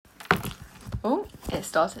Oh, it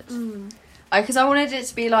started. Because I wanted it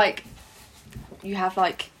to be like, you have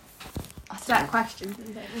like, Set questions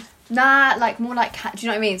and things. Nah, like more like do you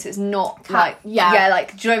know what I mean? So it's not like yeah,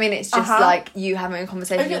 like do you know what I mean? It's just like you having a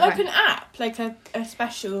conversation. Is it like an app, like a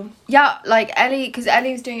special? Yeah, like Ellie, because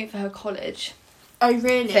Ellie was doing it for her college. Oh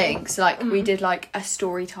really? Thing. So like we did like a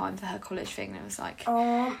story time for her college thing, and it was like.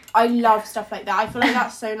 I love stuff like that. I feel like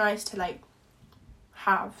that's so nice to like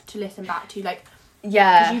have to listen back to, like.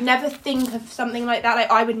 Yeah. Because you never think of something like that.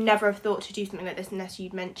 Like, I would never have thought to do something like this unless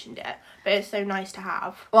you'd mentioned it. But it's so nice to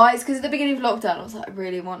have. Well, it's because at the beginning of lockdown, I was like, I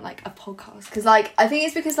really want, like, a podcast. Because, like, I think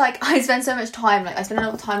it's because, like, I spend so much time, like, I spend a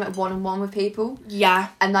lot of time, like, one-on-one with people. Yeah.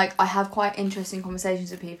 And, like, I have quite interesting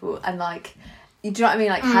conversations with people. And, like, do you know what I mean?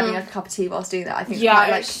 Like, having, like, a cup of tea whilst doing that, I think yeah,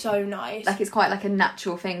 quite, like, it's so nice. Like, it's quite, like, a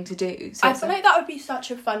natural thing to do. So I feel like that would be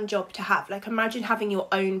such a fun job to have. Like, imagine having your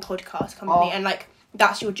own podcast company and, like,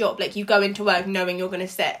 that's your job. Like, you go into work knowing you're going to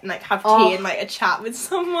sit and, like, have tea and, like, a chat with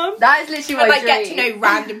someone. That is literally my dream. dream. Get to know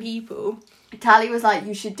random people. Tally was like,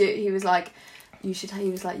 you should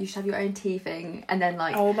have your own tea thing, and then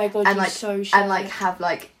like, oh my god, and like, so shy. and like have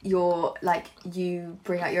like your like you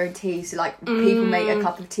bring out your own tea, so like people make a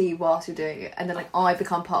cup of tea whilst you're doing it, and then like I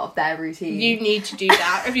become part of their routine. You need to do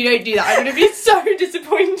that. If you don't do that, I'm gonna be so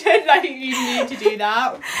disappointed. Like, you need to do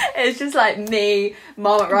that. It's just like me,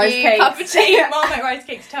 Marmite rice cakes, cup of tea, Marmite rice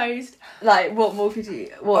cakes, toast. Like, what more could you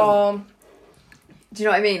want? Do you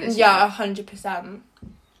know what I mean? It's 100%.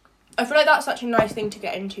 I feel like that's such a nice thing to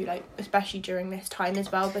get into, like, especially during this time as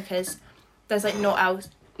well, because there's like not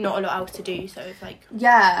a lot else to do, so it's like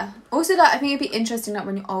also like I think it'd be interesting like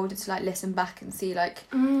when you're older to like listen back and see like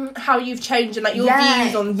how you've changed and like your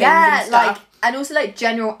views on things and stuff. Like, and also like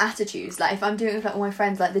general attitudes, like if I'm doing it with like all my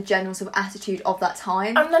friends, like the general sort of attitude of that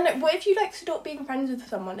time. And then what if you like stop being friends with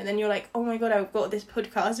someone and then you're like, oh my god, I've got this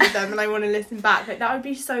podcast with them and I want to listen back? Like, that would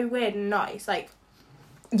be so weird and nice, like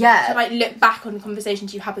to like look back on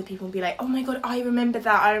conversations you had with people and be like, oh my god, I remember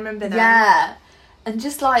that. Yeah, and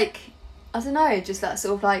just like I don't know, just that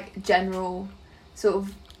sort of like general sort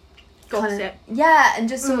of gossip. And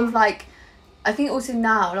just sort of like I think also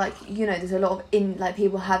now, like, you know, there's a lot of like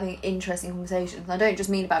people having interesting conversations. I don't just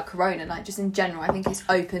mean about Corona, like just in general. I think it's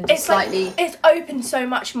opened slightly. Like, it's opened so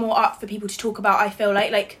much more up for people to talk about. I feel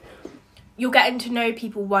like you're getting to know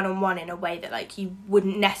people one-on-one in a way that like you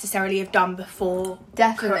wouldn't necessarily have done before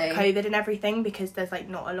COVID and everything, because there's like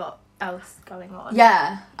not a lot else going on.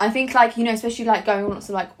 Yeah, I think like, you know, especially like going on lots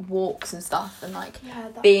of like walks and stuff and like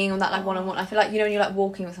being on that like one-on-one. I feel like, you know, when you're like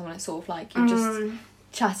walking with someone, it's sort of like you're just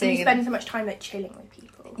chatting. And you spend so much time like chilling with people.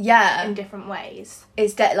 Yeah, in different ways.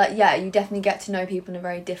 It's you definitely get to know people in a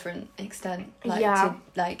very different extent. Like, to,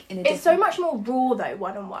 like in a. It's so much more raw though,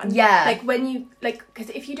 one-on-one. Yeah. Like when you because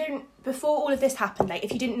if you don't, before all of this happened, like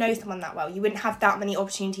if you didn't know someone that well, you wouldn't have that many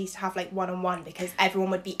opportunities to have like one-on-one, because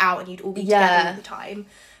everyone would be out and you'd all be together all the time.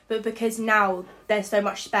 But because now there's so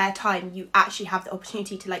much spare time, you actually have the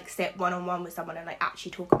opportunity to like sit one-on-one with someone and like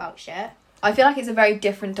actually talk about shit. I feel like it's a very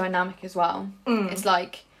different dynamic as well. It's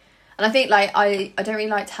like, and I think like I don't really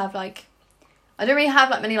like to have like, I don't really have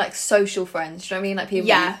like many like social friends. Do you know what I mean? Like people.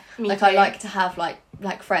 Yeah. Me like too. I like to have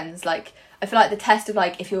like friends. Like I feel like the test of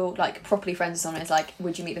like if you're like properly friends with someone is like,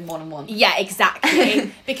 would you meet them one-on-one? Yeah,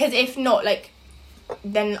 exactly. Because if not, like,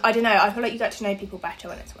 then I don't know. I feel like you get to know people better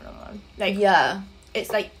when it's one-on-one. Like, yeah,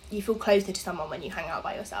 it's like you feel closer to someone when you hang out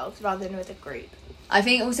by yourselves rather than with a group. I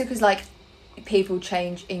think also because like people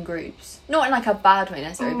change in groups, not in like a bad way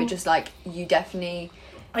necessarily, but just like you definitely.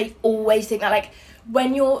 I always think that like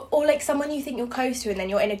when you're, or like someone you think you're close to and then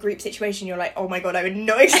you're in a group situation, you're like, oh my god, I would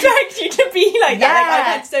not expect you to be like that. Like,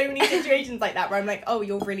 I've had so many situations like that where I'm like, oh,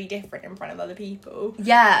 you're really different in front of other people.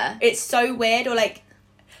 Yeah, it's so weird. Or like,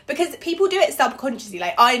 because people do it subconsciously,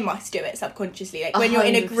 like I must do it subconsciously, like when 100%. You're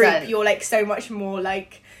in a group you're like so much more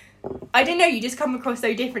like, I don't know, you just come across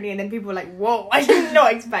so differently and then people are like, whoa, I did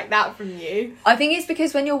not expect that from you. I think it's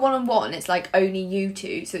because when you're one-on-one it's like only you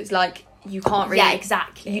two, so it's like you can't really... Yeah,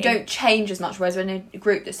 exactly. You don't change as much, whereas when in a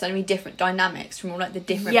group there's so many different dynamics from all like the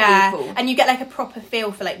different people. And you get like a proper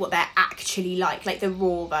feel for like what they're actually like the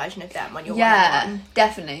raw version of them when you're one-on-one.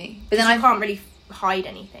 Definitely. But then I can't really hide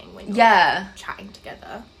anything when you're chatting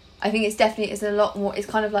together. I think it's a lot more, it's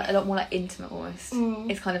kind of like a lot more like intimate almost.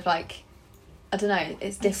 It's kind of like, I don't know,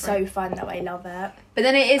 it's different. It's so fun though, I love it. But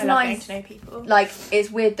then it is Getting nice to know people. Like, it's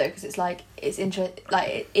weird though, because it's like, it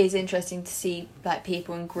is interesting to see like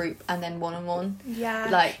people in group and then one-on-one. Yeah.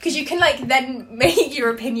 Like, because you can like then make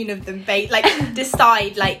your opinion of them like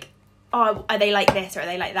decide like, oh, are they like this or are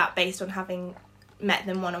they like that, based on having met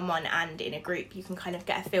them one-on-one and in a group. You can kind of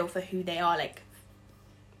get a feel for who they are. Like,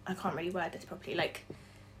 I can't really word this properly, like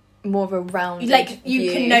more of a rounded like you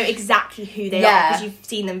view. can know exactly who they are because you've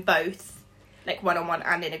seen them both like one-on-one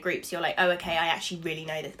and in a group, so you're like, oh, okay, I actually really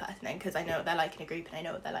know this person then because I know what they're like in a group and I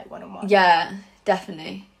know what they're like one-on-one. Yeah,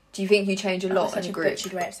 definitely. Do you think you change a lot in a group? That's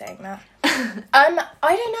such a butchered way of saying that.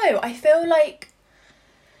 I don't know. I feel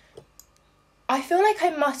like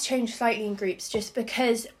I must change slightly in groups just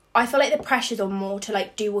because I feel like the pressure's on more to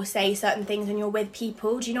like do or say certain things when you're with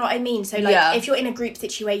people. Do you know what I mean? So like if you're in a group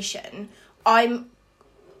situation, I'm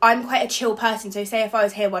quite a chill person. So say if I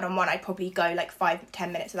was here one-on-one, I'd probably go like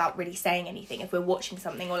 5-10 minutes without really saying anything if we're watching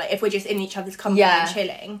something or like if we're just in each other's company and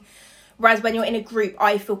chilling. Whereas when you're in a group,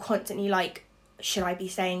 I feel constantly like, should I be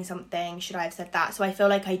saying something? Should I have said that? So I feel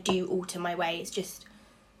like I do alter my ways just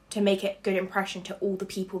to make it good impression to all the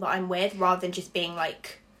people that I'm with rather than just being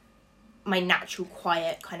like my natural,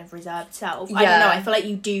 quiet, kind of reserved self. I don't know. I feel like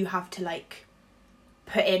you do have to like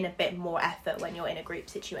put in a bit more effort when you're in a group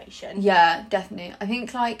situation. Yeah, definitely. I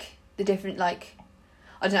think like the different like,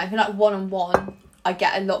 I don't know, I feel like one-on-one I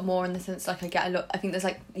get a lot more in the sense like I think there's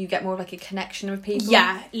like you get more of like a connection with people.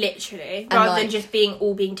 Yeah, literally. And rather like, than just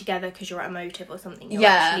being together because you're at a motive or something. You're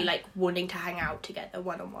actually like wanting to hang out together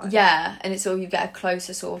one-on-one. Yeah, and it's sort of you get a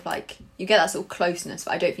closer sort of like you get that sort of closeness,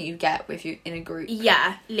 but I don't think you get with you in a group.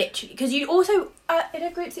 Yeah, literally, because you also in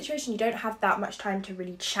a group situation you don't have that much time to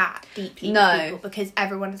really chat deeply with people because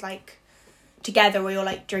everyone's like together or you're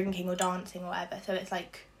like drinking or dancing or whatever. So it's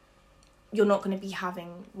like you're not going to be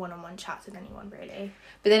having one-on-one chats with anyone really.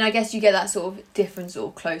 But then I guess you get that sort of different sort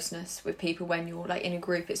of closeness with people when you're like in a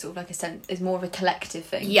group. It's sort of like a sense, it's more of a collective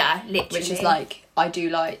thing. Yeah, literally. Which is like, I do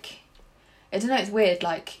like, I don't know, it's weird,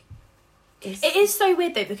 like. It is so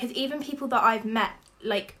weird though, because even people that I've met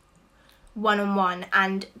like one-on-one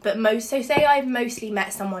so say I've mostly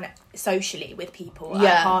met someone socially with people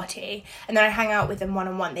at a party and then I hang out with them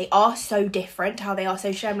one-on-one, they are so different to how they are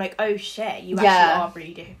socially. I'm like, oh shit, you actually are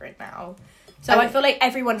really different now. So I feel like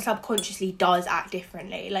everyone subconsciously does act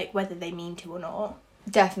differently, like whether they mean to or not.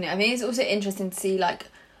 Definitely. I mean, it's also interesting to see like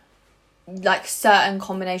certain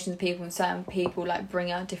combinations of people and certain people like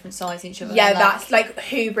bring out different sides in each other. Yeah, that's like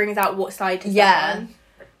who brings out what side to someone.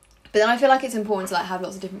 But then I feel like it's important to like have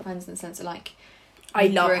lots of different friends in the sense of like I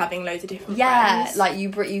love having loads of different friends. Like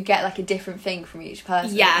you get like a different thing from each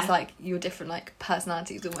person. Yeah, it's like your different like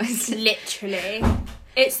personalities almost. Literally,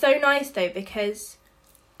 it's so nice though because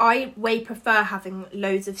I way prefer having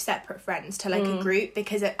loads of separate friends to like a group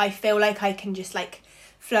because I feel like I can just like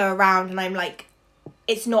flow around and I'm like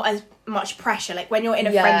it's not as much pressure. Like when you're in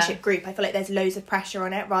a friendship group, I feel like there's loads of pressure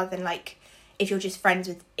on it rather than like if you're just friends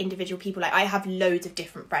with individual people. Like I have loads of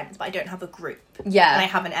different friends but I don't have a group. Yeah. And I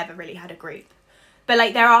haven't ever really had a group. But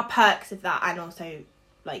like there are perks of that and also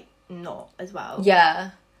like not as well.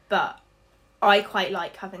 Yeah. But I quite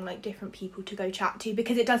like having like different people to go chat to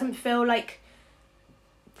because it doesn't feel like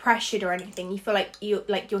pressured or anything. You feel like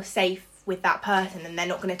you're safe with that person and they're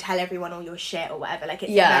not going to tell everyone all your shit or whatever. Like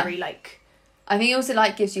it's very like I think it also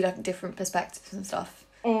like gives you like different perspectives and stuff.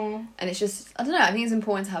 And it's just I don't know, I think it's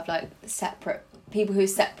important to have like separate people who are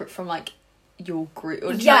separate from like your group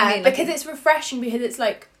or because it's refreshing because it's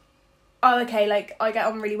like oh okay, like I get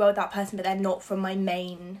on really well with that person but they're not from my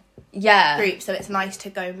main group, so it's nice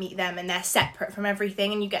to go meet them and they're separate from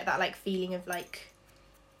everything and you get that like feeling of like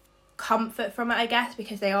comfort from it, I guess,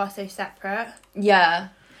 because they are so separate.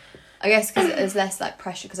 I guess because there's less like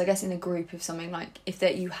pressure because I guess in a group if something like if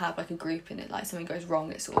that you have like a group and it like something goes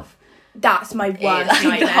wrong, it's sort of that's my worst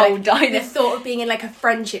nightmare. The whole the thought of being in like a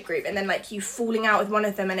friendship group and then like you falling out with one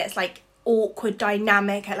of them and it's like awkward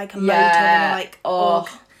dynamic at like a motel and you're like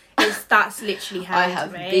that's literally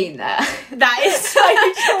happened to me. I have been there. That is so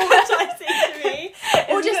traumatizing to me.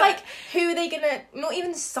 Or just like who are they gonna not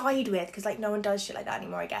even side with because like no one does shit like that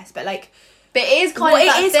anymore I guess, but like but it is kind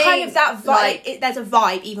of that thing. Kind of that vibe. Like, there's a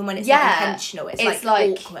vibe even when it's not intentional. It's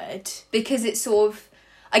like awkward because it's sort of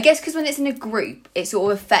I guess because when it's in a group it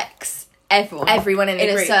sort of affects everyone in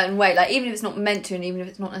a group. Certain way, like even if it's not meant to and even if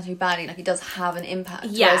it's not necessarily badly, like it does have an impact.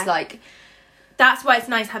 Whereas like that's why it's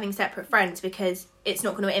nice having separate friends because it's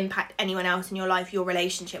not going to impact anyone else in your life, your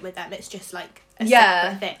relationship with them. It's just like a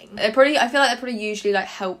separate thing. I feel like they're probably usually like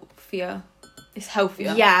healthier. It's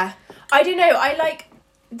healthier. Yeah, I don't know. I like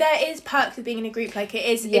there is perks of being in a group. Like it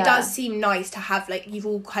is, it does seem nice to have like you've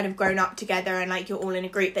all kind of grown up together and like you're all in a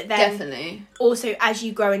group. But then definitely also as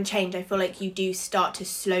you grow and change, I feel like you do start to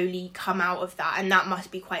slowly come out of that, and that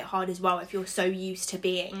must be quite hard as well if you're so used to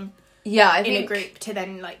being in a group to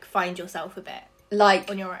then like find yourself a bit like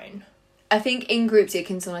on your own. I think in groups it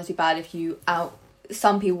can sometimes be bad if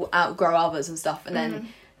some people outgrow others and stuff, and then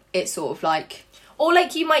it's sort of like or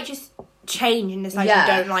like you might just change and decide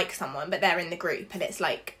you don't like someone but they're in the group and it's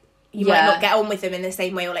like you might not get on with them in the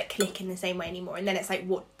same way or like click in the same way anymore, and then it's like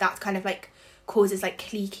what that's kind of like causes like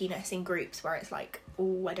cliqueiness in groups where it's like,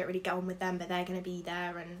 oh, I don't really get on with them, but they're gonna be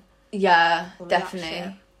there, and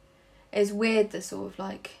definitely. It's weird, the sort of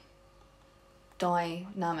like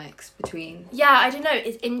dynamics between. I don't know,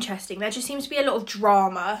 it's interesting. There just seems to be a lot of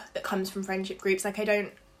drama that comes from friendship groups. Like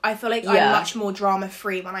I feel like I'm much more drama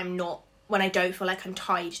free when I don't feel like I'm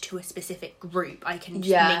tied to a specific group. I can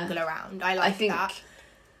just mingle around. I think that.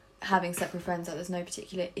 Having separate friends, like there's no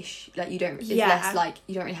particular issue, like you don't, it's less like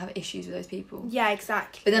you don't really have issues with those people.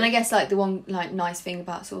 Exactly. But then I guess like the one like nice thing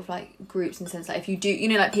about sort of like groups in the sense, like if you do, you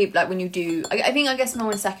know, like people, like when you do, I guess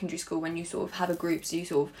more in secondary school when you sort of have a group, so you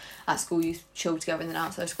sort of at school you chill together, and then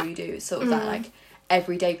outside school you do, it's sort of that like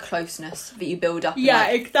everyday closeness that you build up,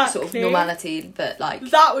 exactly, sort of normality, but like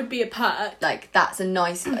that would be a perk. Like that's a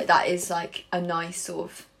nice, that is like a nice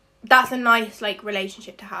sort of, that's a nice like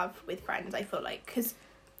relationship to have with friends, I feel like, because.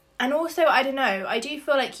 And also, I don't know, I do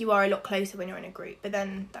feel like you are a lot closer when you're in a group, but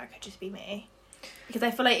then that could just be me. Because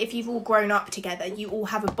I feel like if you've all grown up together, you all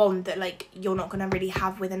have a bond that, like, you're not going to really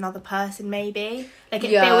have with another person, maybe. Like,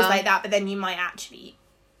 it feels like that, but then you might actually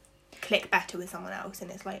click better with someone else,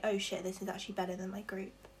 and it's like, oh shit, this is actually better than my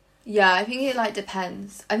group. Yeah, I think it, like,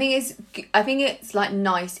 depends. I think it's, like,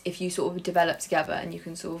 nice if you sort of develop together and you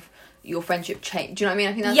can sort of, your friendship change. Do you know what I mean?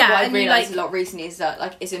 I think that's what I've realised a lot recently, is that,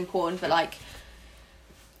 like, it's important for, like,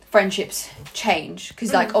 friendships change,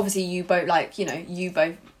 because like obviously you both, like, you know, you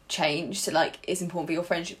both change, so like it's important, but your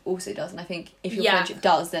friendship also does, and I think if your friendship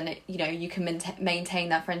does, then it, you know, you can maintain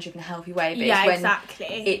that friendship in a healthy way, but it's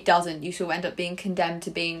when it doesn't, you sort of end up being condemned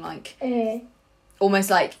to being like almost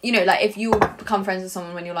like, you know, like if you become friends with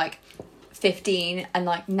someone when you're like 15 and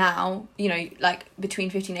like now, you know, like between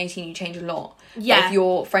 15 and 18 you change a lot. But if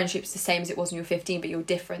your friendship's the same as it was when you were 15 but you're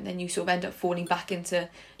different, then you sort of end up falling back into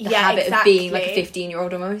the habit of being like a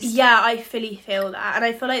 15-year-old almost. I fully feel that, and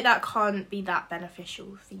I feel like that can't be that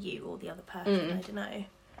beneficial for you or the other person. I don't know,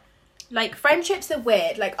 like friendships are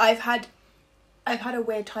weird. Like I've had a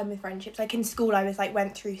weird time with friendships. Like in school I was like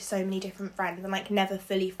went through so many different friends and like never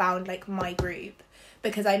fully found like my group,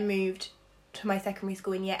 because I moved to my secondary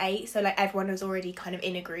school in year 8, so like everyone was already kind of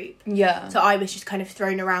in a group, so I was just kind of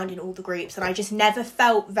thrown around in all the groups, and I just never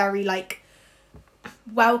felt very like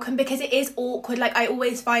welcome, because it is awkward. Like I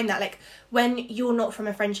always find that like when you're not from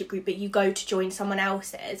a friendship group but you go to join someone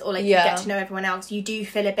else's, or like you get to know everyone else, you do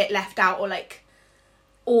feel a bit left out or like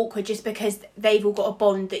awkward, just because they've all got a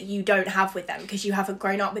bond that you don't have with them, because you haven't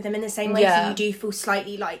grown up with them in the same way, so you do feel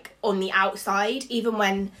slightly like on the outside,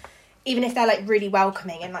 even if they're like really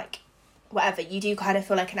welcoming and like whatever, you do kind of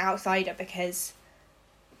feel like an outsider, because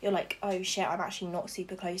you're like, oh shit, I'm actually not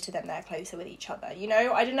super close to them, they're closer with each other, you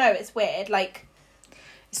know? I don't know, it's weird. Like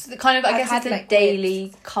it's the kind of, I guess it's the like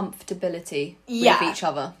daily comfortability with each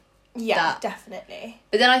other. Definitely.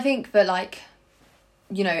 But then I think that like,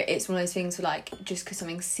 you know, it's one of those things where like, just because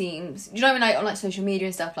something seems, do you know what I mean, like on like social media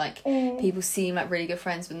and stuff, like people seem like really good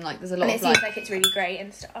friends, but like there's a lot and of it seems like it's really great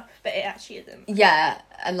and stuff, but it actually isn't.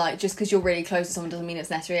 And like just because you're really close to someone doesn't mean it's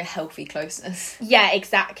necessarily a healthy closeness.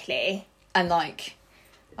 Exactly. And like,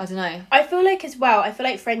 I don't know, I feel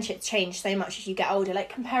like friendships change so much as you get older. Like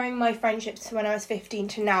comparing my friendships to when I was 15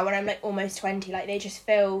 to now when I'm like almost 20, like they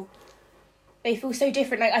feel so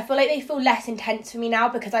different. Like I feel like they feel less intense for me now,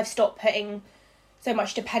 because I've stopped putting so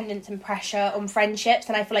much dependence and pressure on friendships,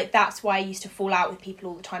 and I feel like that's why I used to fall out with people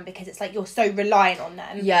all the time, because it's like you're so reliant on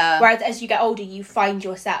them. Whereas as you get older you find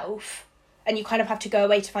yourself, and you kind of have to go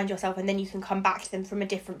away to find yourself, and then you can come back to them from a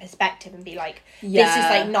different perspective and be like, this is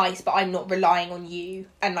like nice, but I'm not relying on you,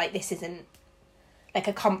 and like this isn't like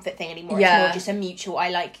a comfort thing anymore. It's more just a mutual, I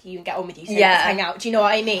like you and get on with you, so let's hang out. Do you know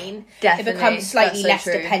what I mean? Definitely. It becomes slightly less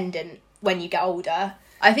dependent when you get older.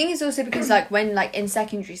 I think it's also because like when like in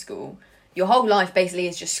secondary school your whole life basically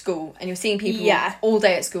is just school, and you're seeing people all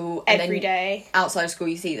day at school, and every day outside of school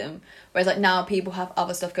you see them. Whereas like now people have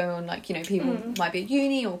other stuff going on, like, you know, people might be at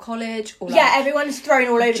uni or college, or like everyone's thrown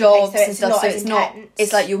all over jobs the place, so and stuff, not so as it's intense. not,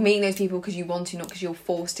 it's like you're meeting those people because you want to, not because you're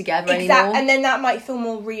forced together anymore. And then that might feel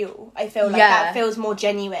more real. I feel like that feels more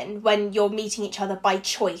genuine when you're meeting each other by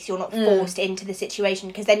choice. You're not forced into the situation,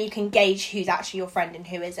 because then you can gauge who's actually your friend and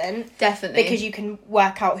who isn't. Definitely. Because you can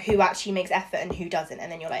work out who actually makes effort and who doesn't,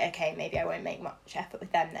 and then you're like, okay, maybe I won't make much effort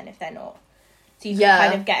with them then if they're not. So you can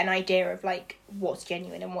kind of get an idea of like what's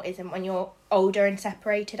genuine and what isn't when you're older and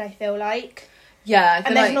separated, I feel like.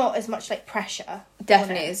 And there's not as much like pressure.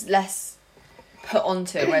 Definitely, it's less put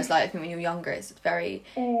onto it, whereas like I think when you're younger it's very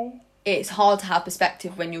it's hard to have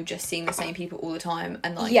perspective when you're just seeing the same people all the time,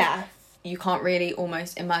 and like you can't really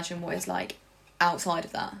almost imagine what it's like outside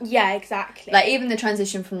of that. Exactly. Like even the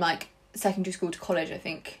transition from like secondary school to college, I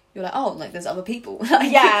think you're like, oh, like there's other people.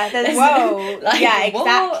 Like, yeah, there's whoa. Like, yeah,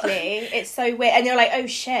 exactly. What? It's so weird, and you're like, oh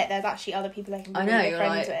shit, there's actually other people I can be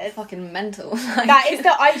friends like, with. Fucking mental. That is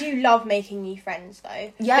I do love making new friends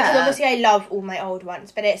though. Yeah. Because obviously I love all my old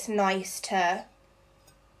ones, but it's nice to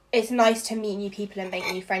meet new people and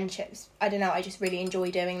make new friendships. I don't know, I just really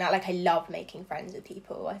enjoy doing that. Like, I love making friends with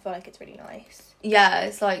people. I feel like it's really nice. Yeah,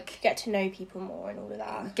 it's like... Get to know people more and all of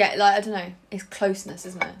that. I don't know, it's closeness,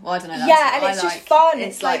 isn't it? Well, I don't know. Yeah, and it's just fun.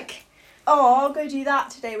 It's like, oh, I'll go do that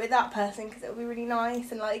today with that person because it'll be really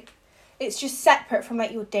nice. And, like, it's just separate from,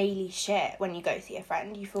 like, your daily shit when you go see a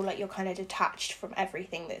friend. You feel like you're kind of detached from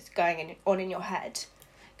everything that's going on in your head.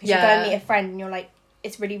 Because you go and meet a friend and you're like,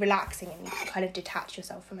 it's really relaxing and you can kind of detach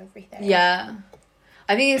yourself from everything. Yeah.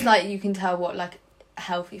 I think it's like you can tell what like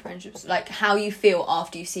healthy friendships, like how you feel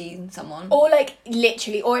after you've seen someone. Or like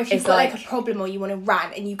literally, or if you've got like a problem or you want to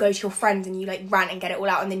rant and you go to your friends and you like rant and get it all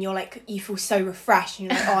out and then you're like, you feel so refreshed and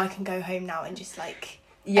you're like, oh, I can go home now and just like,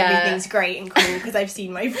 everything's great and cool because I've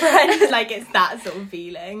seen my friends. Like, it's that sort of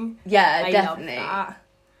feeling. Yeah, definitely. Love that.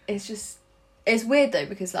 It's just, it's weird though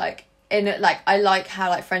because like, I like how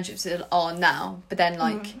like friendships are now, but then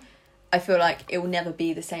like I feel like it will never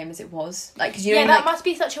be the same as it was. Like, cause that like, must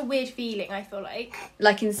be such a weird feeling. I feel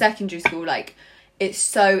like in secondary school, like it's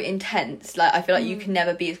so intense. Like I feel like you can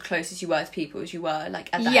never be as close as you were to people as you were like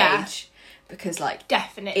at that age, because like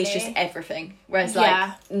definitely it's just everything. Whereas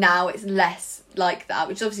like now it's less like that,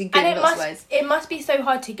 which is obviously good in lots of ways. It must be so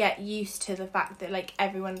hard to get used to the fact that like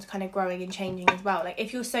everyone's kind of growing and changing as well. Like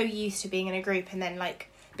if you're so used to being in a group and then like,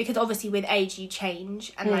 because obviously with age you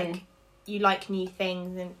change and like you like new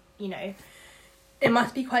things and you know, it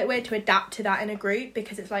must be quite weird to adapt to that in a group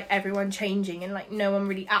because it's like everyone changing and like no one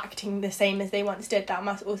really acting the same as they once did. That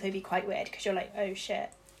must also be quite weird because you're like, oh shit,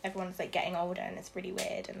 everyone's like getting older and it's really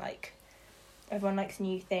weird and like everyone likes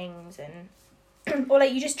new things and or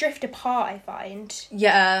like you just drift apart. I find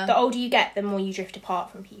the older you get the more you drift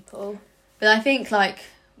apart from people. But I think like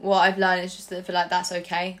what I've learned is just that I feel like that's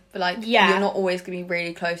okay. But like you're not always going to be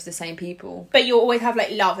really close to the same people. But you'll always have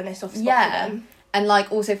like love and a soft spot for them. And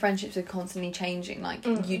like also friendships are constantly changing. Like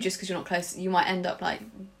you just because you're not close, you might end up like,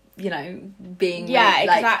 you know, being really,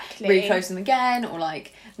 like really close to them again or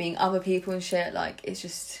like meeting other people and shit. Like it's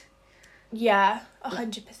just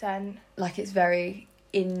 100%. Like it's very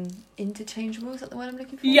interchangeable. Is that the word I'm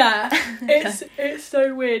looking for? Yeah, it's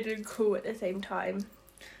so weird and cool at the same time.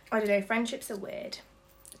 I don't know. Friendships are weird.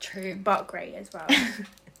 True, but great as well.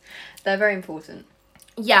 They're very important.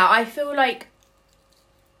 Yeah, I feel like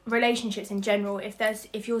relationships in general,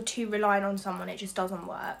 if you're too reliant on someone, it just doesn't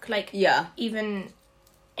work. Like even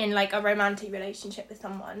in like a romantic relationship with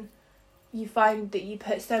someone, you find that you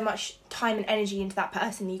put so much time and energy into that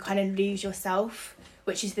person that you kind of lose yourself,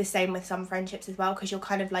 which is the same with some friendships as well, because you're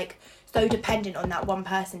kind of like so dependent on that one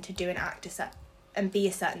person to do and act and be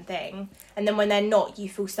a certain thing, and then when they're not, you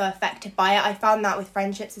feel so affected by it. I found that with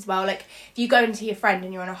friendships as well. Like if you go and see your friend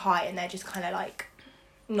and you're on a high and they're just kind of like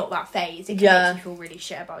not that phase, it can make you feel really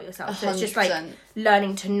shit about yourself. 100%. So it's just like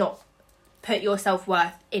learning to not put your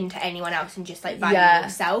self-worth into anyone else and just like value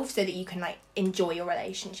yourself so that you can like enjoy your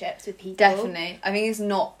relationships with people. Definitely. I think it's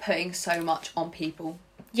not putting so much on people.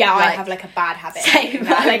 Yeah, like, I have like a bad habit. Same.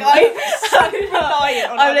 Like I'm so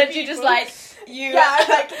reliant on I'm literally just like I'm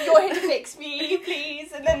like, you're here to fix me,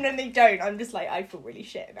 please. And then when they don't, I'm just like, I feel really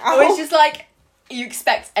shit now. Or it's just like, you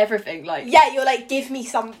expect everything, like... Yeah, you're like, give me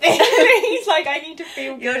something. He's like, I need to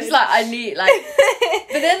feel good. You're just like, I need, like...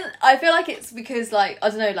 But then, I feel like it's because, like, I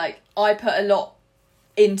don't know, like, I put a lot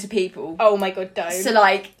into people. Oh my god, don't. So,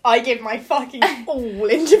 like... I give my fucking all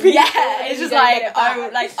into people. Yeah, it's just like,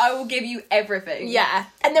 I will give you everything. Yeah.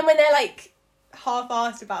 And then when they're, like,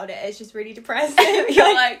 half-assed about it, it's just really depressing.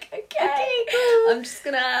 You're like, okay, cool. I'm just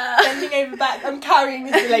gonna... Bending over back. I'm carrying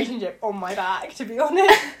this relationship on my back, to be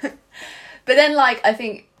honest. But then, like, I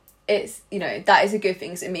think it's, you know, that is a good thing,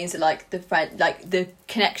 because it means that, like, the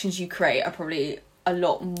connections you create are probably a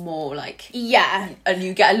lot more, like... Yeah. And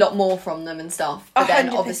you get a lot more from them and stuff. But 100%. Then,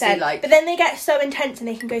 obviously, like... But then they get so intense and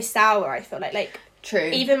they can go sour, I feel like. Like... True.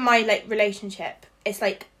 Even my, like, relationship, it's,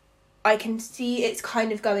 like, I can see it's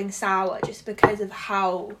kind of going sour just because of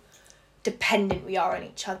how dependent we are on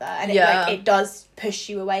each other, and it does push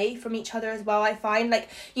you away from each other as well. I find like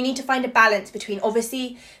you need to find a balance between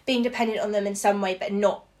obviously being dependent on them in some way, but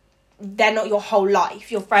they're not your whole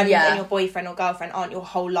life. Your friends and your boyfriend or girlfriend aren't your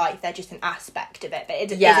whole life. They're just an aspect of it, but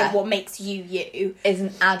it isn't what makes you you.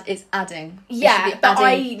 It's adding. Yeah, but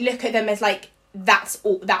I look at them as like that's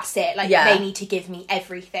it. Like they need to give me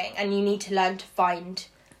everything, and you need to learn to find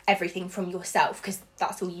everything from yourself, because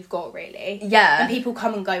that's all you've got, really. Yeah. And people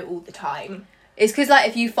come and go all the time. It's because, like,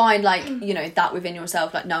 if you find, like, you know, that within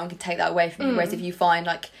yourself, like, no one can take that away from you. Whereas if you find,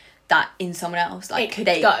 like, that in someone else, like, it could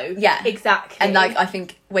go. Yeah. Exactly. And, like, I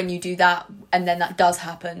think when you do that and then that does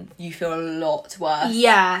happen, you feel a lot worse.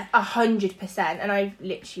 Yeah, 100%. And I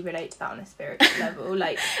literally relate to that on a spiritual level.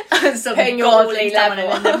 Like, Some putting your all godly into someone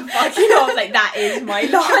level. and then fucking off. Like, that is my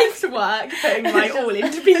life's work, putting my all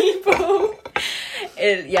into people.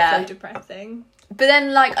 Yeah. So depressing. But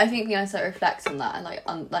then, like, I think we also reflect on that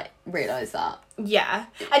and, like, realise that. Yeah.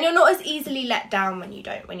 And you're not as easily let down when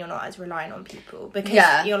you're not as reliant on people.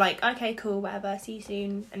 Because you're like, okay, cool, whatever, see you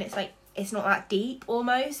soon. And it's like, it's not that deep,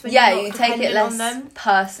 almost. When you're not you take it less on them.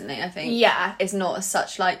 personally, I think. Yeah. It's not as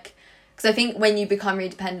such, like... Because I think when you become really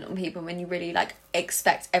dependent on people, when you really, like,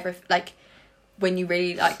 expect like, when you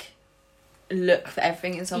really, like, look for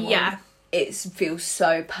everything in someone... Yeah. It feels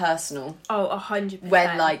so personal. Oh, 100%.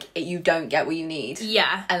 When, like, you don't get what you need.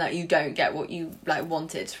 Yeah. And, like, you don't get what you, like,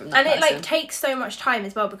 wanted from that person. And it, like, takes so much time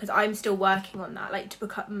as well, because I'm still working on that, like, to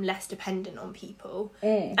become less dependent on people.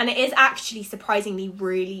 And it is actually surprisingly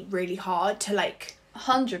really, really hard to, like...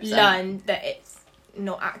 100%. Learn that it's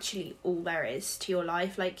not actually all there is to your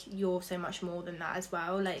life. Like, you're so much more than that as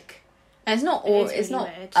well. Like... And it's not all... It's not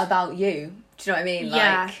weird. about you. Do you know what I mean?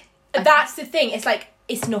 Yeah. Like... That's the thing. It's, like...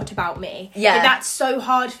 It's not about me. Yeah. Like, that's so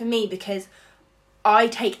hard for me because I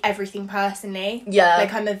take everything personally. Yeah.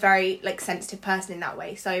 Like, I'm a very, like, sensitive person in that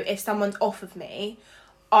way. So if someone's off of me,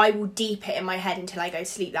 I will deep it in my head until I go to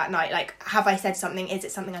sleep that night. Like, have I said something? Is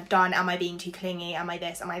it something I've done? Am I being too clingy? Am I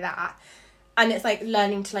this? Am I that? And it's, like,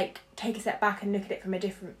 learning to, like, take a step back and look at it from a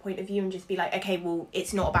different point of view and just be like, okay, well,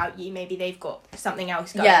 it's not about you. Maybe they've got something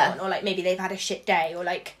else going on. Or, like, maybe they've had a shit day. Or,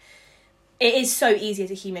 like, it is so easy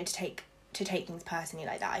as a human to take things personally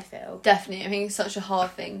like that, I feel. Definitely. I think it's such a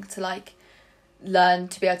hard thing to, like, learn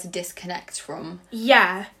to be able to disconnect from.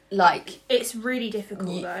 Yeah. Like... It's really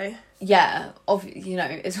difficult, though. Yeah. You know,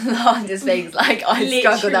 it's one of the hardest things. Like, I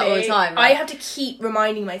struggle with that all the time. Like, I have to keep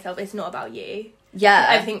reminding myself it's not about you. Yeah.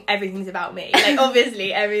 I think everything's about me. Like,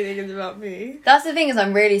 obviously, everything is about me. That's the thing, is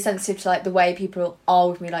I'm really sensitive to, like, the way people are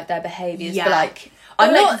with me, like, their behaviours. Yeah. But, like...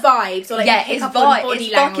 I'm not vibes, or like it's up on body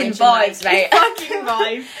it's language. Fucking vibes, mate. It's fucking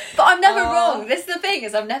vibes. But I'm never wrong. This is the thing,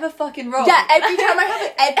 is I'm never fucking wrong. Yeah, every time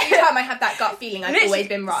I have that gut feeling, I've always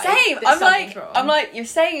been right. Same. I'm like, you're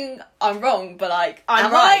saying I'm wrong, but like,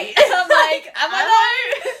 I'm right. I'm like, am I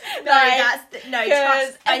right?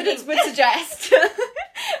 Trust. Evidence would suggest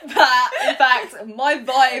that in fact my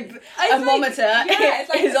vibe thermometer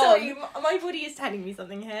is sorry, on. My body is telling me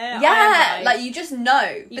something here. Yeah, like you just know.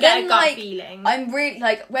 You but get then a gut like, feeling. I'm really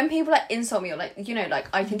like when people like insult me or like, you know, like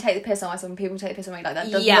I can take the piss on myself and people take the piss on me, like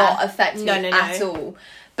that does not affect me at all.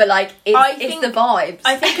 But like it's the vibes.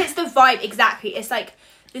 I think it's the vibe, exactly. It's like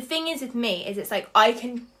the thing is with me is it's like I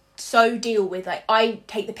can so deal with like I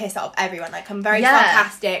take the piss out of everyone. Like I'm very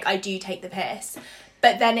sarcastic, I do take the piss.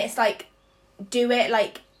 But then it's like do it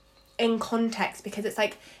like in context, because it's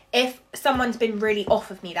like if someone's been really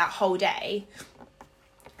off of me that whole day,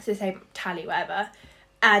 so say Tally, whatever,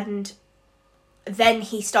 and then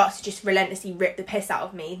he starts to just relentlessly rip the piss out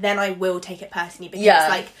of me, then I will take it personally, because it's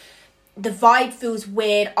like the vibe feels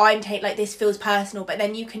weird, like this feels personal, but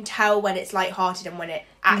then you can tell when it's lighthearted and when it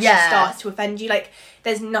actually starts to offend you. Like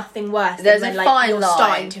there's nothing worse than when like you're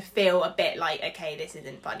starting to feel a bit like, okay, this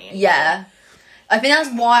isn't funny anymore. Yeah, I think that's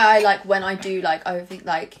why I like when I do like overthink,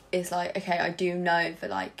 like it's like, okay, I do know that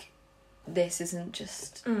like this isn't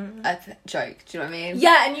just a joke. Do you know what I mean?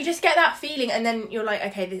 Yeah, and you just get that feeling, and then you're like,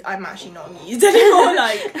 okay, I'm actually not amused anymore.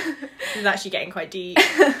 Like it's actually getting quite deep,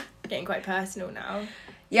 getting quite personal now.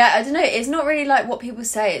 Yeah, I don't know. It's not really like what people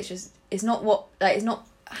say. It's just it's not what like it's not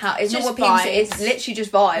how it's just not what people say. It's literally just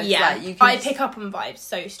vibes. Yeah, like, you can I pick up on vibes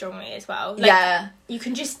so strongly as well. Like, yeah, you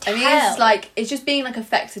can just tell. I mean, it's like it's just being like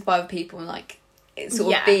affected by other people and like it's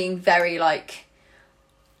sort of being very like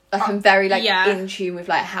I'm very like in tune with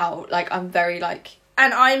like how like I'm very like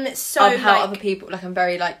and I'm so how like, other people like I'm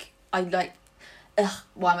very like I like.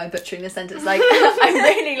 Why am I butchering this sentence? Like I'm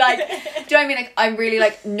really like, do you know what I mean? Like I really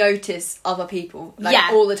like notice other people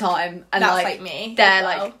like all the time, and that's like me. They're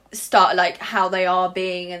like start like how they are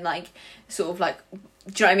being and like sort of like, do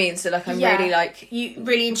you know what I mean? So like I'm really like you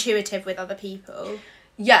really intuitive with other people.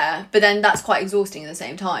 Yeah, but then that's quite exhausting at the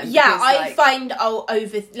same time. Yeah, because, I find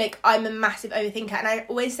I'm a massive overthinker, and I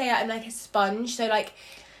always say I'm like a sponge. So like,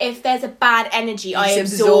 if there's a bad energy, I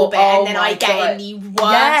absorb it, and then I get in the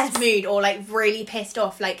worst mood or like really pissed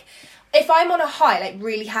off. Like, if I'm on a high, like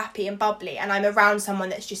really happy and bubbly, and I'm around someone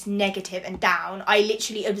that's just negative and down, I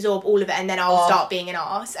literally absorb all of it, and then I'll start being an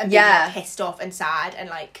arse and being like, pissed off and sad and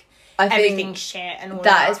like everything's shit and all that.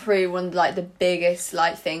 That is probably one of like the biggest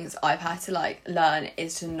like things I've had to like learn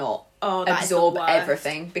is to not absorb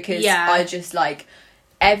everything, because I just like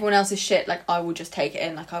everyone else's shit, like I will just take it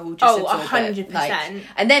in, like I will just absorb 100%. It. Like,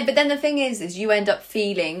 and then but then the thing is you end up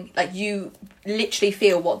feeling like you literally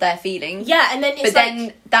feel what they're feeling. And then it's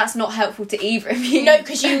then that's not helpful to either of you. No,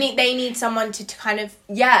 because they need someone to kind of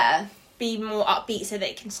be more upbeat so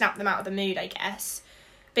they can snap them out of the mood, I guess.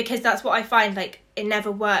 Because that's what I find, like, it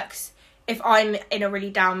never works if I'm in a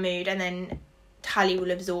really down mood and then Tally will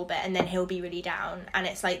absorb it and then he'll be really down, and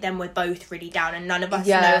it's like then we're both really down and none of us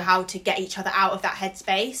know how to get each other out of that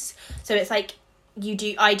headspace. So it's like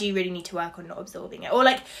I do really need to work on not absorbing it, or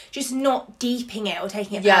like just not deeping it or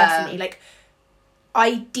taking it personally. Like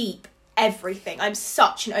I deep everything. I'm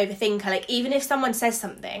such an overthinker. Like even if someone says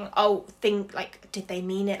something, I'll think like, did they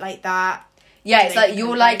mean it like that? It's like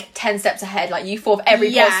you're like 10 steps ahead. Like you thought of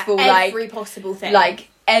every possible thing. Like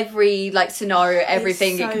every like scenario,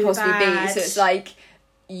 everything it could possibly be. So it's like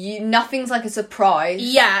nothing's like a surprise.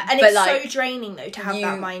 And it's like, so draining though to have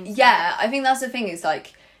that mindset. I think that's the thing, is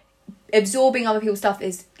like absorbing other people's stuff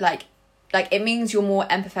is like it means you're more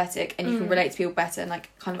empathetic and you can relate to people better and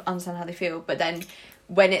like kind of understand how they feel. But then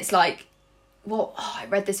when it's like, I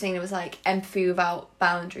read this thing that was like empathy without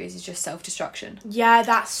boundaries is just self-destruction.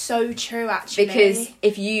 That's so true, actually.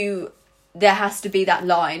 Because there has to be that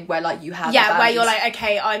line where like you have where you're like,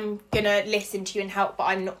 okay, I'm gonna listen to you and help, but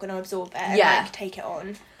I'm not gonna absorb it and like take it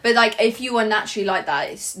on. But like if you are naturally like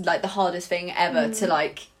that, it's like the hardest thing ever to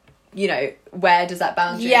like, you know, where does that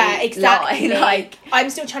boundary lie? Like I'm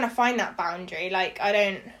still trying to find that boundary. Like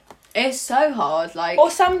it's so hard. Like, or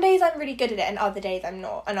some days I'm really good at it and other days I'm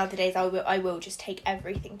not, and other days I will just take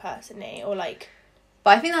everything personally, or like.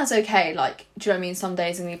 But I think that's okay. Like, do you know what I mean? Some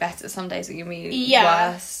days are gonna be better, some days are gonna be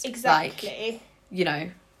worse. Exactly. Like, you know,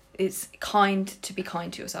 it's to be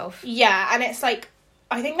kind to yourself. And it's like,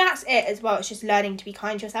 I think that's it as well. It's just learning to be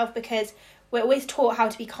kind to yourself, because we're always taught how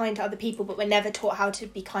to be kind to other people, but we're never taught how to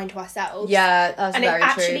be kind to ourselves. That's very true. And it's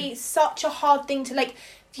actually such a hard thing to, like,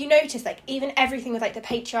 if you notice, like, even everything with, like, the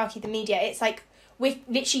patriarchy, the media, it's like, we're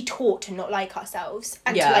literally taught to not like ourselves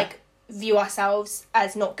and to, like, view ourselves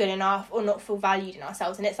as not good enough or not feel valued in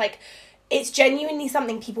ourselves. And it's like, it's genuinely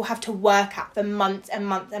something people have to work at for months and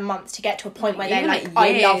months and months to get to a point where they're like,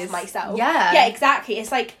 I love myself. Exactly.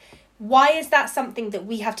 It's like, why is that something that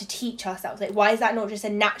we have to teach ourselves? Like, why is that not just a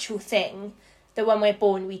natural thing that when we're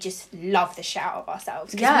born we just love the shit out of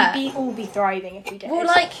ourselves? Because we'd all be thriving if we did. Well,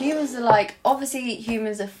 like, humans are like, obviously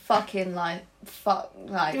humans are fucking like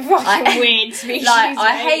weird species. Like,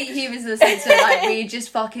 I hate humans in the sense that like we just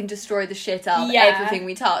fucking destroy the shit out of everything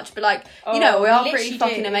we touch. But like, you know, we are pretty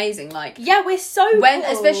fucking amazing. Like, we're so cool.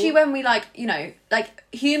 Especially when we like, you know, like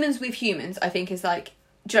humans with humans, I think is like,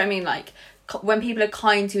 do you know what I mean? Like, when people are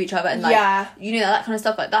kind to each other and like you know, that kind of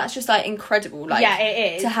stuff, like that's just like incredible. Like,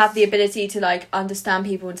 it is, to have the ability to like understand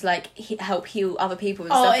people and to like help heal other people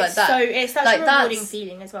and stuff like that. So it's such like, a rewarding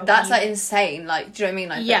feeling as well. That's like insane. Like, do you know what I mean?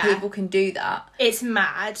 Like, that people can do that. It's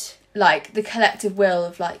mad. Like the collective will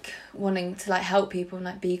of like wanting to like help people and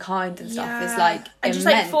like be kind and stuff is like and immense. Just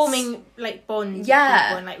like forming like bonds with people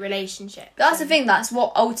and like relationships. That's the thing. That's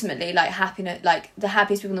what ultimately like happiness. Like the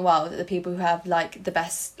happiest people in the world are the people who have like the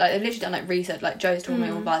best. Like they've literally done like research. Like Joe's talking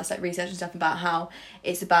all about this like research and stuff about how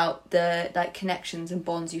it's about the like connections and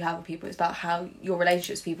bonds you have with people. It's about how your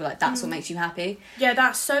relationships with people, like that's what makes you happy. Yeah,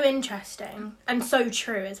 that's so interesting and so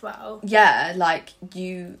true as well. Yeah, like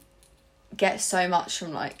you get so much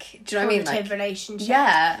from like, do you know what I mean? Like relationships.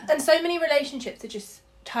 Yeah. And so many relationships are just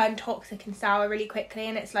turn toxic and sour really quickly,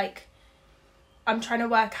 and it's like I'm trying to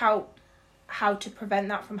work out how to prevent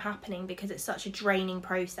that from happening, because it's such a draining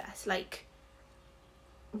process. Like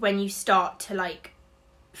when you start to like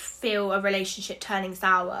feel a relationship turning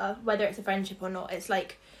sour, whether it's a friendship or not, it's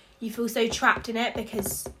like you feel so trapped in it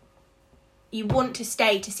because you want to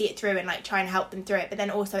stay to see it through and like try and help them through it, but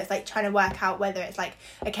then also it's like trying to work out whether it's like,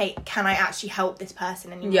 okay, can I actually help this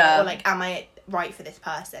person anymore, or like am I right for this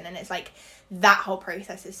person? And it's like that whole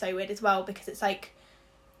process is so weird as well, because it's like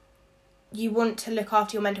you want to look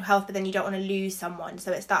after your mental health, but then you don't want to lose someone,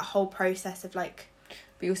 so it's that whole process of like,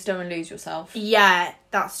 but you'll still lose yourself. Yeah,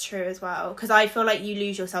 that's true as well, because I feel like you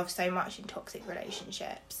lose yourself so much in toxic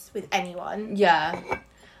relationships with anyone.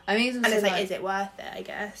 I mean, and it's like, is it worth it, I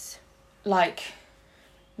guess? Like,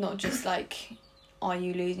 not just like, are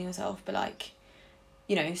you losing yourself, but like,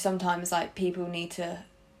 you know, sometimes like people need to,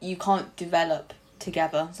 you can't develop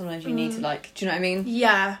together. Sometimes you need to like, do you know what I mean?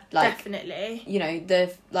 Yeah, like, definitely. You know,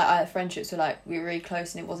 our friendships were like, we were really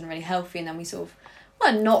close and it wasn't really healthy, and then we sort of,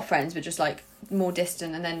 well, not friends, but just like more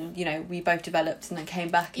distant, and then, you know, we both developed and then came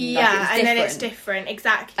back and like, it was different. And then it's different,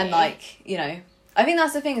 exactly. And like, you know, I think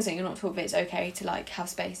that's the thing, is that you're not taught that it's okay to, like, have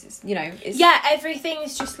spaces, you know. Everything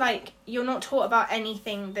is just, like, you're not taught about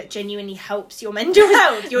anything that genuinely helps your mental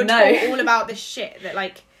health. You're taught all about the shit that,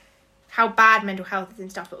 like, how bad mental health is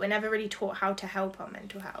and stuff, but we're never really taught how to help our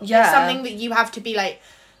mental health. Yeah. It's something that you have to be like,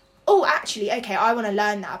 oh, actually, okay, I want to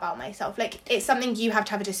learn that about myself. Like, it's something you have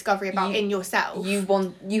to have a discovery about in yourself. You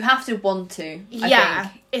have to want to, I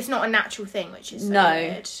think. It's not a natural thing, which is so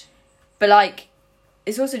weird. But, like,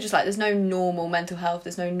 it's also just, like, there's no normal mental health,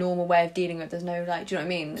 there's no normal way of dealing with, there's no, like, do you know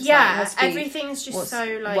what I mean? It's like, everything's just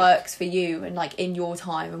so, like... works for you and, like, in your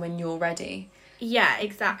time and when you're ready. Yeah,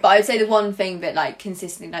 exactly. But I would say the one thing that, like,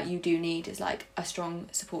 consistently, like, you do need is, like, a strong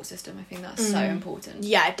support system. I think that's so important.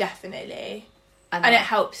 Yeah, definitely. And it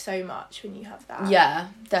helps so much when you have that. Yeah,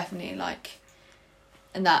 definitely, like...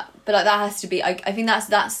 And that... But, like, that has to be... I think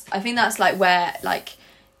that's, like, where, like,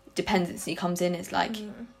 dependency comes in. It's, like,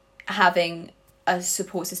 having a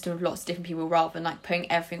support system of lots of different people rather than, like,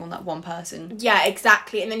 putting everything on that one person. Yeah,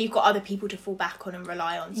 exactly. And then you've got other people to fall back on and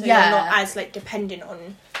rely on. So you're not as, like, dependent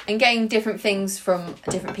on... And getting different things from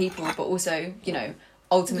different people, but also, you know,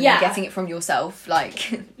 ultimately getting it from yourself. Like,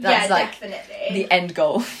 that's, like, definitely the end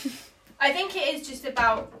goal. I think it is just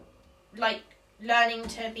about, like, learning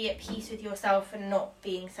to be at peace with yourself and not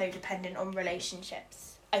being so dependent on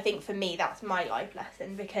relationships. I think for me, that's my life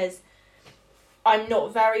lesson, because I'm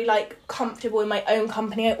not very, like, comfortable in my own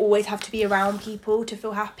company. I always have to be around people to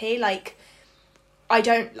feel happy. Like, I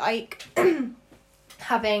don't like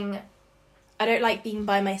I don't like being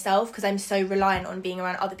by myself because I'm so reliant on being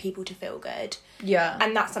around other people to feel good. Yeah.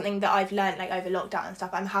 And that's something that I've learned, like, over lockdown and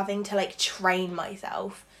stuff. I'm having to, like, train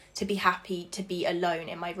myself to be happy to be alone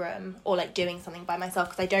in my room or, like, doing something by myself,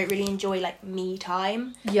 because I don't really enjoy, like, me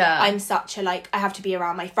time. Yeah. I'm such a, like, I have to be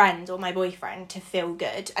around my friends or my boyfriend to feel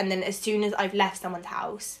good. And then as soon as I've left someone's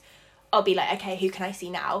house, I'll be like, okay, who can I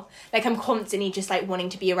see now? Like, I'm constantly just, like, wanting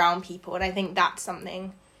to be around people. And I think that's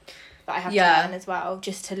something that I have to learn as well,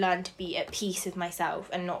 just to learn to be at peace with myself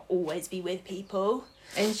and not always be with people.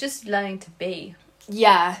 And it's just learning to be.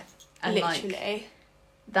 Yeah, and literally. Like,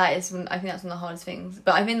 that is, I think that's one of the hardest things.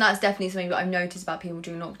 But I think that's definitely something that I've noticed about people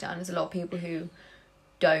during lockdown. There's a lot of people who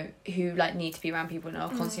like, need to be around people and are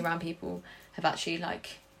constantly around people, have actually,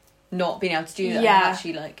 like, not been able to do that. Yeah. And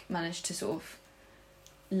actually, like, managed to sort of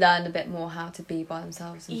learn a bit more how to be by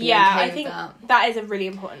themselves and be okay with that. That is a really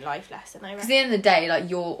important life lesson, I reckon. Because at the end of the day, like,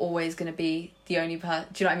 you're always going to be the only person.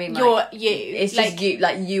 Do you know what I mean? Like, you're you. It's like, just you.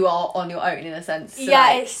 Like, you are on your own in a sense. So, yeah,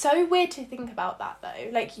 like, it's so weird to think about that, though.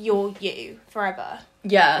 Like, you're you forever.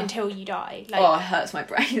 Yeah. Until you die. Like, oh, it hurts my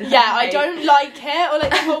brain. Yeah, I don't like it. Or,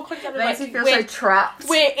 like, the whole concept of, like, makes me feel so trapped.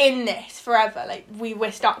 We're in this forever. Like,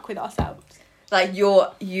 we're stuck with ourselves. Like,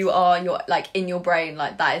 you're like, in your brain,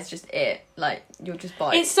 like, that is just it. Like, you're just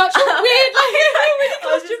by. It's such a weird, like, really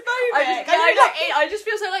claustrophobic. I just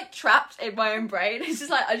feel so, like, trapped in my own brain. It's just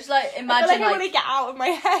like, I just, like, imagine, I feel like I want to get out of my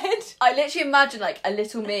head. I literally imagine, like, a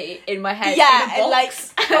little me in my head. Yeah, in a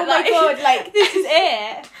box. And, like, oh my god, like, this is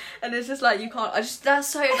it. And it's just, like, you can't, that's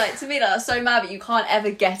so, like, to me, like, that's so mad that you can't ever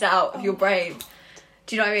get out of your brain.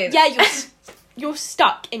 Do you know what I mean? Yeah, you're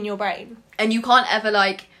stuck in your brain. And you can't ever,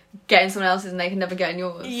 like, get in someone else's and they can never get in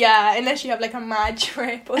yours. Yeah, unless you have, like, a mad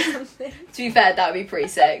trip or something. To be fair, that would be pretty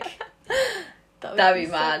sick. That would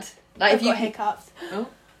be mad. Like, I've got hiccups. Oh.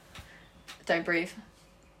 Don't breathe.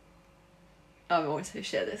 Oh, I'm always so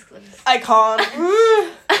shit at this because I can't.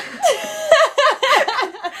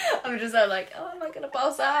 I'm just so like, oh, am I gonna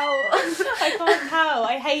pass out? I can't tell.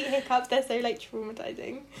 I hate hiccups. They're so, like,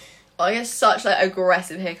 traumatizing. I get such, like,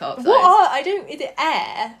 aggressive hiccups. Is it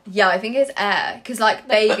air? Yeah, I think it's air. Because, like,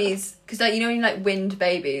 babies, because, like, you know when you, like, wind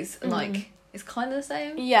babies and, like, it's kind of the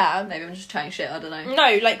same? Yeah. Maybe I'm just trying shit, I don't know.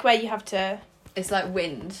 No, like, where you have to... It's, like,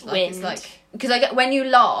 wind. Like, it's, like... Because, like, when you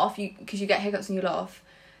laugh, because you get hiccups when you laugh,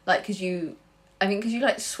 like, because you,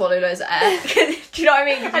 like, swallow loads of air. Do you know what I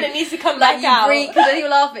mean? And it needs to come back out. Because then you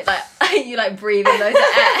laugh it, like, you, like, breathe in loads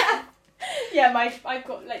of air. Yeah, I've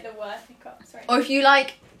got, like, the worst hiccups right now. Or if you,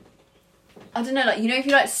 like... I don't know, like, you know, if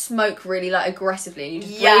you, like, smoke really, like, aggressively and you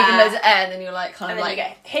just breathe in loads of air and then you're, like, kind of, like...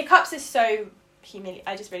 Hiccups is so humiliating.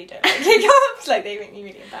 I just really don't like hiccups. Like, they make me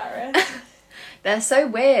really embarrassed. They're so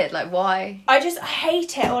weird. Like, why? I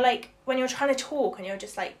hate it. Or, like, when you're trying to talk and you're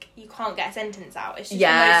just, like, you can't get a sentence out. It's just the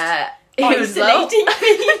most isolating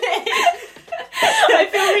feeling. I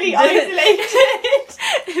feel really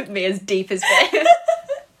isolated. Me as deep as fear.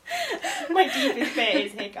 My deepest fear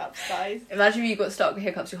is hiccups, guys. Imagine if you got stuck with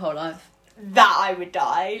hiccups your whole life. That I would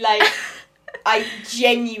die. Like, I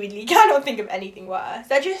genuinely cannot think of anything worse.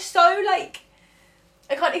 They're just so, like,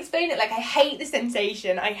 I can't explain it. Like, I hate the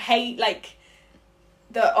sensation. I hate, like,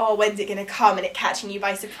 when's it gonna come, and it catching you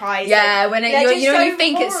by surprise. Yeah, when it, when you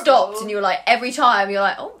think it stopped, and you're like, every time you're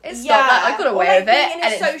like, oh, it stopped. Like, I got away with it, in and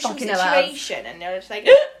a it's social fucking situation, and they're just like,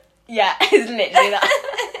 yeah, it's literally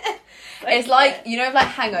that. It's like, you know, like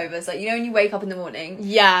hangovers, like, you know, when you wake up in the morning,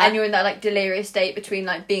 and you're in that like delirious state between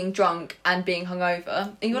like being drunk and being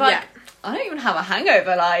hungover, and you're like, I don't even have a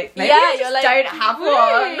hangover, like, maybe I just like, don't have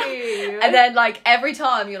one. And then, like, every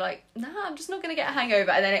time you're like, nah, I'm just not going to get a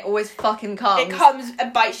hangover. And then it always fucking comes. It comes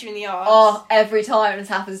and bites you in the arse. Oh, every time this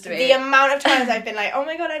happens to me. The amount of times I've been like, oh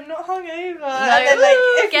my God, I'm not hungover. Like, and then, like,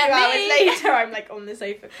 a few get hours me. later, I'm, like, on the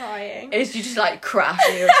sofa crying. It's you just, like, crash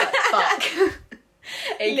and you're just like, fuck.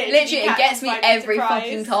 Literally, it gets me every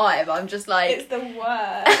fucking time. I'm just like... It's the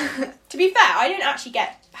worst. To be fair, I don't actually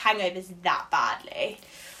get hangovers that badly.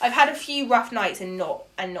 I've had a few rough nights and not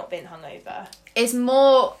been hungover. It's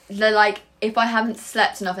more the, like, if I haven't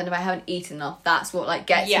slept enough and if I haven't eaten enough, that's what, like,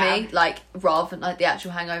 gets me, like, rather than, like, the actual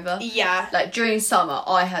hangover. Yeah. Like, during summer,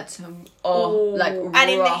 I had some, like, rough. And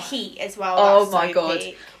in the heat as well. Oh my God.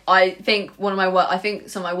 Peak. I think some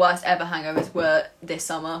of my worst ever hangovers were this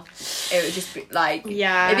summer. It would just be, like...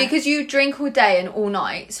 Yeah. Because you drink all day and all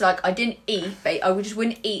night, so, like, I didn't eat, but I just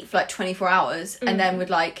wouldn't eat for, like, 24 hours, and then would,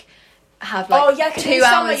 like... have like 2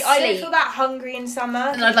 hours sleep. I don't feel that hungry in summer.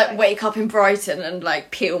 And I'd like wake up in Brighton and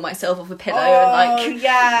like peel myself off a pillow and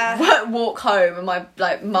like walk home, and my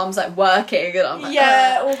like mum's like working and I'm like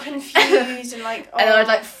all confused and like and then I'd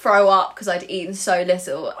like throw up because I'd eaten so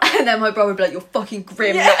little, and then my brother would be like, you're fucking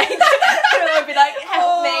grim, like, and I'd be like,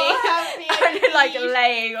 help me. And then like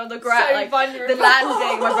laying on the ground, so like vulnerable. the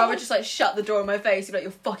landing, my brother would just like shut the door in my face. He'd be like,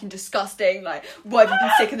 you're fucking disgusting, like, why have you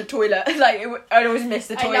been sick in the toilet? Like I'd always miss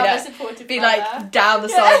the toilet. Be like down the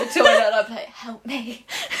side of the toilet, and I'd be like, help me.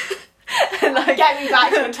 And like get me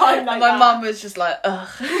back to a time like my mum was just like, ugh,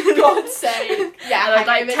 God's sake. Yeah. And I'd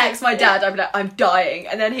like text my dad, I'd be like, I'm dying,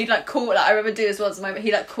 and then he'd like call, like, I remember doing this once,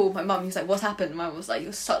 he like called my mum, he was like, what's happened? And my mum was like,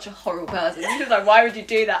 you're such a horrible person. He was like, why would you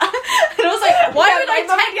do that? And I was like, why would I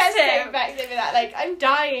text him? So vexed over that, like, I'm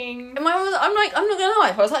dying. And my mum was like, I'm not gonna lie,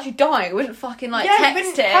 if I was actually dying, I wouldn't fucking like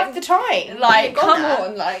text him. Have the time. Like, come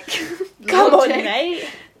on, like, come on, mate.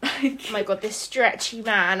 Oh my God, this stretchy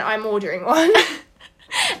man. I'm ordering one.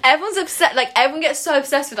 Everyone's upset. Like, everyone gets so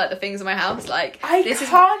obsessed with like the things in my house. Like,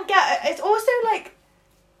 can't get it. It's also like,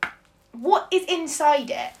 what is inside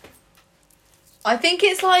it? I think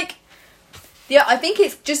it's like, I think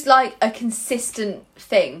it's just like a consistent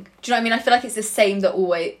thing. Do you know what I mean? I feel like it's the same the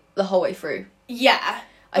whole way through. Yeah.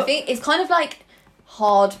 I think it's kind of like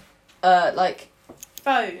hard, like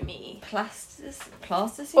foamy plasticine.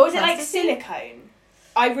 Or is it like silicone?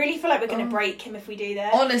 I really feel like we're going to break him if we do this.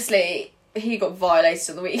 Honestly, he got violated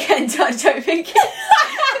on the weekend. I don't think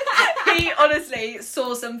he honestly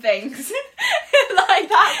saw some things. Like,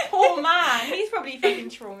 that poor man. He's probably fucking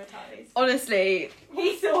traumatised. Honestly.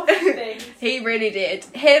 He saw some things. He really did.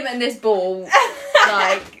 Him and this ball,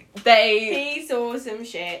 like, He saw some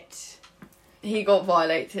shit. He got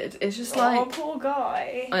violated. It's just like... Oh, poor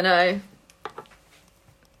guy. I know.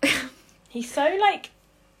 He's so, like...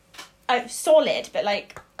 solid, but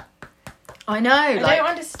like I know, I don't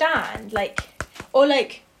understand, like, or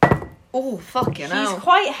like, oh fucking hell, he's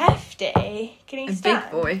quite hefty. Can he stand?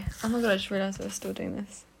 Big boy. Oh my God, I just realised I was still doing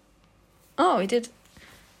this. Oh, we did.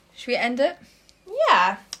 Should we end it?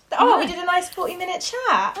 Yeah. Oh, we did a nice 40-minute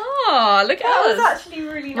chat. Oh, look at that us. Was actually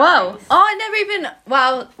really nice. Wow. Oh, I never even.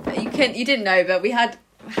 Well, you didn't know, but we had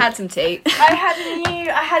some tea. I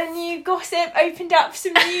had a new gossip. Opened up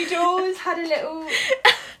some new doors. Had a little.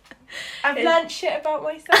 I've learnt shit about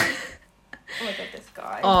myself. Oh my God, this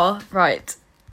guy. Oh, right.